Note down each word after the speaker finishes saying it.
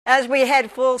As we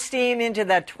head full steam into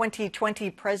the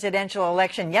 2020 presidential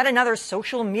election, yet another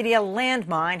social media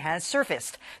landmine has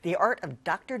surfaced: the art of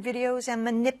doctored videos and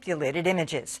manipulated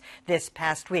images. This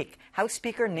past week, House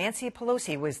Speaker Nancy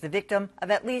Pelosi was the victim of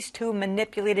at least 2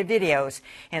 manipulated videos.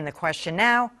 And the question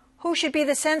now, who should be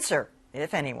the censor,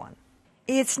 if anyone?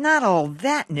 It's not all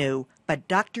that new, but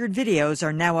doctored videos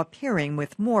are now appearing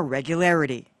with more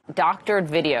regularity. Doctored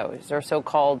videos are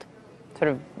so-called sort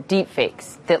of deep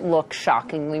fakes that look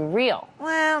shockingly real.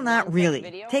 Well, not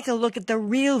really. Take a look at the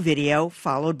real video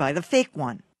followed by the fake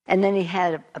one. And then he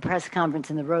had a press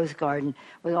conference in the Rose Garden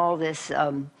with all this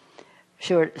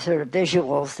short sort of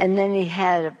visuals. And then he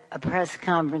had a press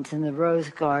conference in the Rose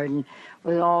Garden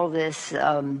with all this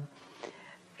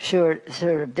short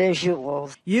sort of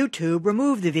visuals. YouTube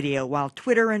removed the video while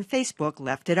Twitter and Facebook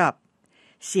left it up.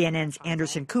 CNN's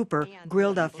Anderson Cooper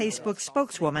grilled a Facebook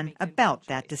spokeswoman about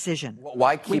that decision.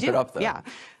 Why keep it up, then? Yeah.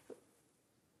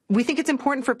 We think it's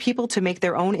important for people to make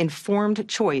their own informed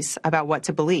choice about what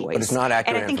to believe. But it's not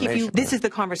accurate information. And I think this is the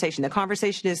conversation. The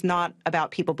conversation is not about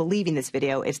people believing this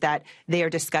video. It's that they are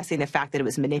discussing the fact that it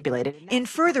was manipulated. In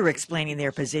further explaining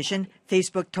their position,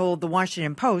 Facebook told the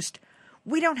Washington Post,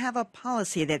 "We don't have a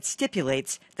policy that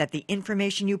stipulates that the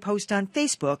information you post on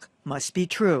Facebook must be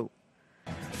true."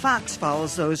 Fox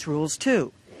follows those rules,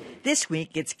 too. This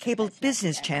week, its cable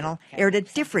business channel aired a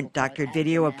different doctored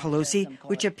video of Pelosi,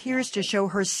 which appears to show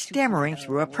her stammering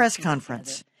through a press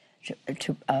conference.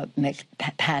 To make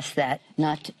past that,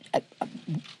 not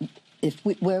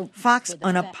Fox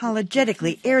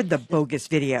unapologetically aired the bogus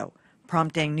video,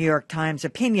 prompting New York Times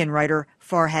opinion writer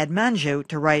Farhad Manjoo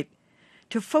to write,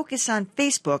 "To focus on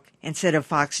Facebook instead of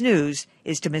Fox News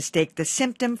is to mistake the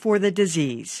symptom for the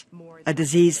disease, a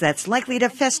disease that's likely to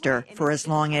fester for as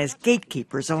long as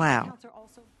gatekeepers allow."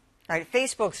 All right,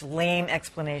 Facebook's lame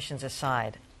explanations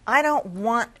aside, I don't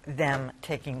want them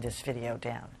taking this video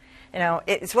down. You know,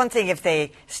 it's one thing if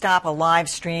they stop a live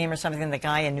stream or something, the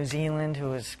guy in New Zealand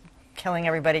who is killing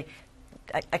everybody,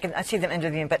 I see them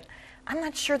interviewing, but I'm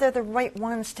not sure they're the right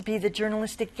ones to be the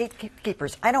journalistic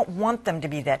gatekeepers. I don't want them to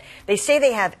be that. They say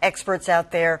they have experts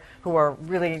out there who are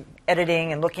really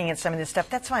editing and looking at some of this stuff.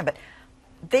 That's fine, but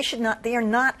they should not. They are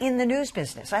not in the news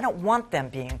business. I don't want them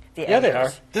being the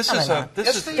editors. Yeah, they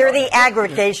are. They're the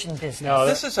aggregation business. No,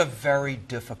 this is a very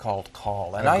difficult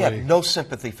call, and I have no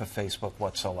sympathy for Facebook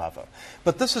whatsoever.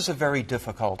 But this is a very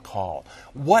difficult call.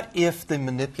 What if the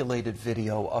manipulated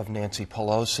video of Nancy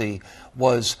Pelosi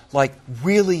was, like,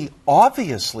 really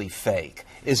obviously fake?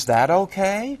 Is that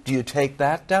okay? Do you take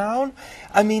that down?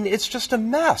 I mean, it's just a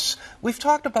mess. We've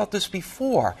talked about this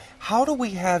before. How do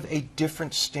we have a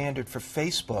different standard for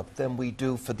Facebook than we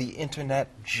do for the Internet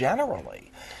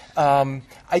generally?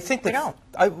 I think that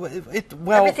we don't.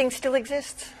 Everything still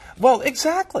exists. Well,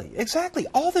 exactly.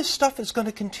 All this stuff is going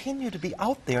to continue to be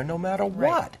out there no matter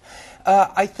what.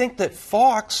 I think that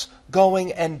Fox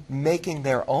going and making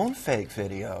their own fake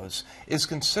videos is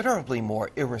considerably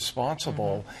more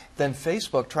irresponsible than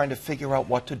Facebook trying to figure out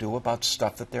what to do about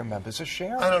stuff that their members are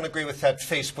sharing. I don't agree with that.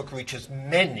 Facebook reaches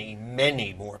many,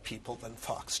 many more people than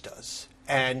Fox does,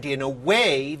 and in a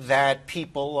way that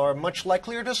people are much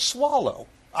likelier to swallow,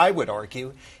 I would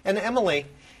argue. And Emily,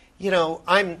 you know,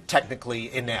 I'm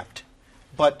technically inept,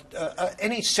 but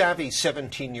any savvy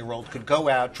 17-year-old could go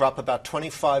out, drop about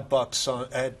 $25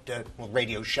 at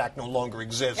Radio Shack no longer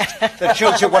exists. That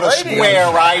shows you what a square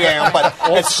I am, but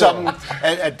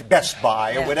at Best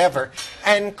Buy or whatever,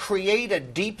 and create a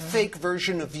deep fake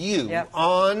version of you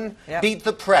on Beat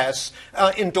the Press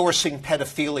endorsing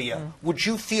pedophilia. Would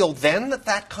you feel then that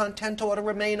that content ought to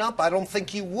remain up? I don't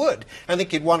think you would. I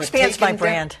think you'd want to take my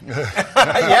brand.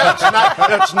 Yeah,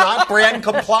 it's not brand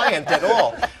compliant at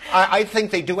all. I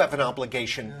think they do have an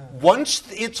obligation. Once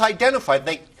it's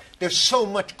identified, there's so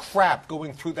much crap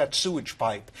going through that sewage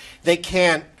pipe. They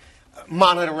can't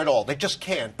monitor it all. They just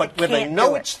can't. But when they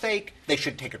know it's fake, they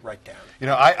should take it right down. You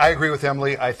know, I agree with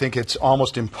Emily. I think it's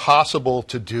almost impossible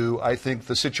to do. I think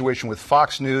the situation with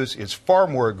Fox News is far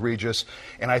more egregious.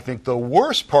 And I think the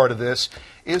worst part of this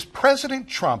is President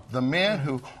Trump, the man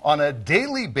who on a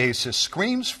daily basis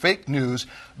screams fake news,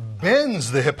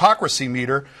 bends the hypocrisy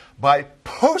meter by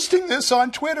posting this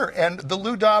on Twitter. And the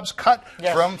Lou Dobbs cut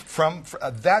from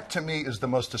that, to me, is the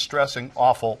most distressing,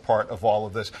 awful part of all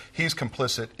of this. He's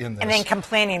complicit in this. And then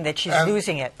complaining that she's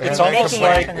losing it. It's almost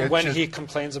like when he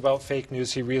complains about fake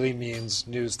news, he really means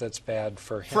news that's bad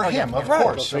for him. For him, of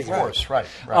course, right.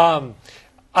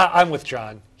 I'm with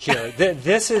John here.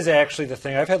 This is actually the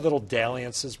thing. I've had little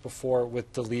dalliances before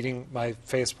with deleting my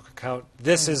Facebook account.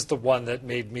 This is the one that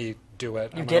made me do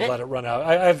it. I'm did going it? to let it run out.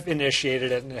 I've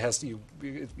initiated it, and it has you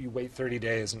wait 30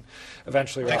 days, and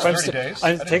eventually Takes 30 days?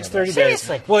 It takes 30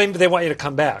 Seriously? days. Well, they want you to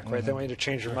come back, right? They want you to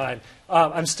change your mind.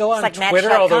 I'm still on like Twitter,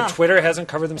 Match.com. although Twitter hasn't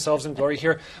covered themselves in glory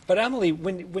here. But Emily,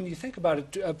 when you think about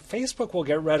it, Facebook will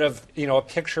get rid of a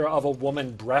picture of a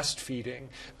woman breastfeeding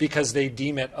because they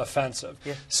deem it offensive.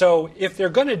 Yeah. So if they're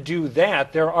going to do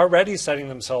that, they're already setting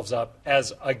themselves up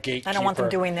as a gatekeeper. I don't want them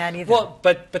doing that either. Well,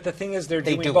 but the thing is, they're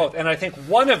doing do both, it. and I think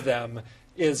one of them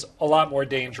is a lot more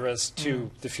dangerous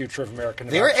to the future of American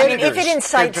They're democracy. editors. If it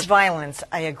incites violence,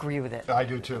 I agree with it. I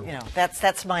do too.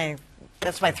 That's my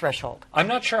threshold. I'm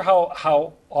not sure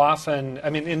how often. I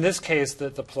mean, in this case, the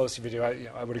Pelosi video,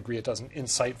 I would agree it doesn't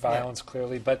incite violence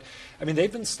clearly, but I mean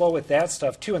they've been slow with that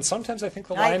stuff too, and sometimes I think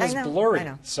the line is know, blurry. I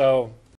know. So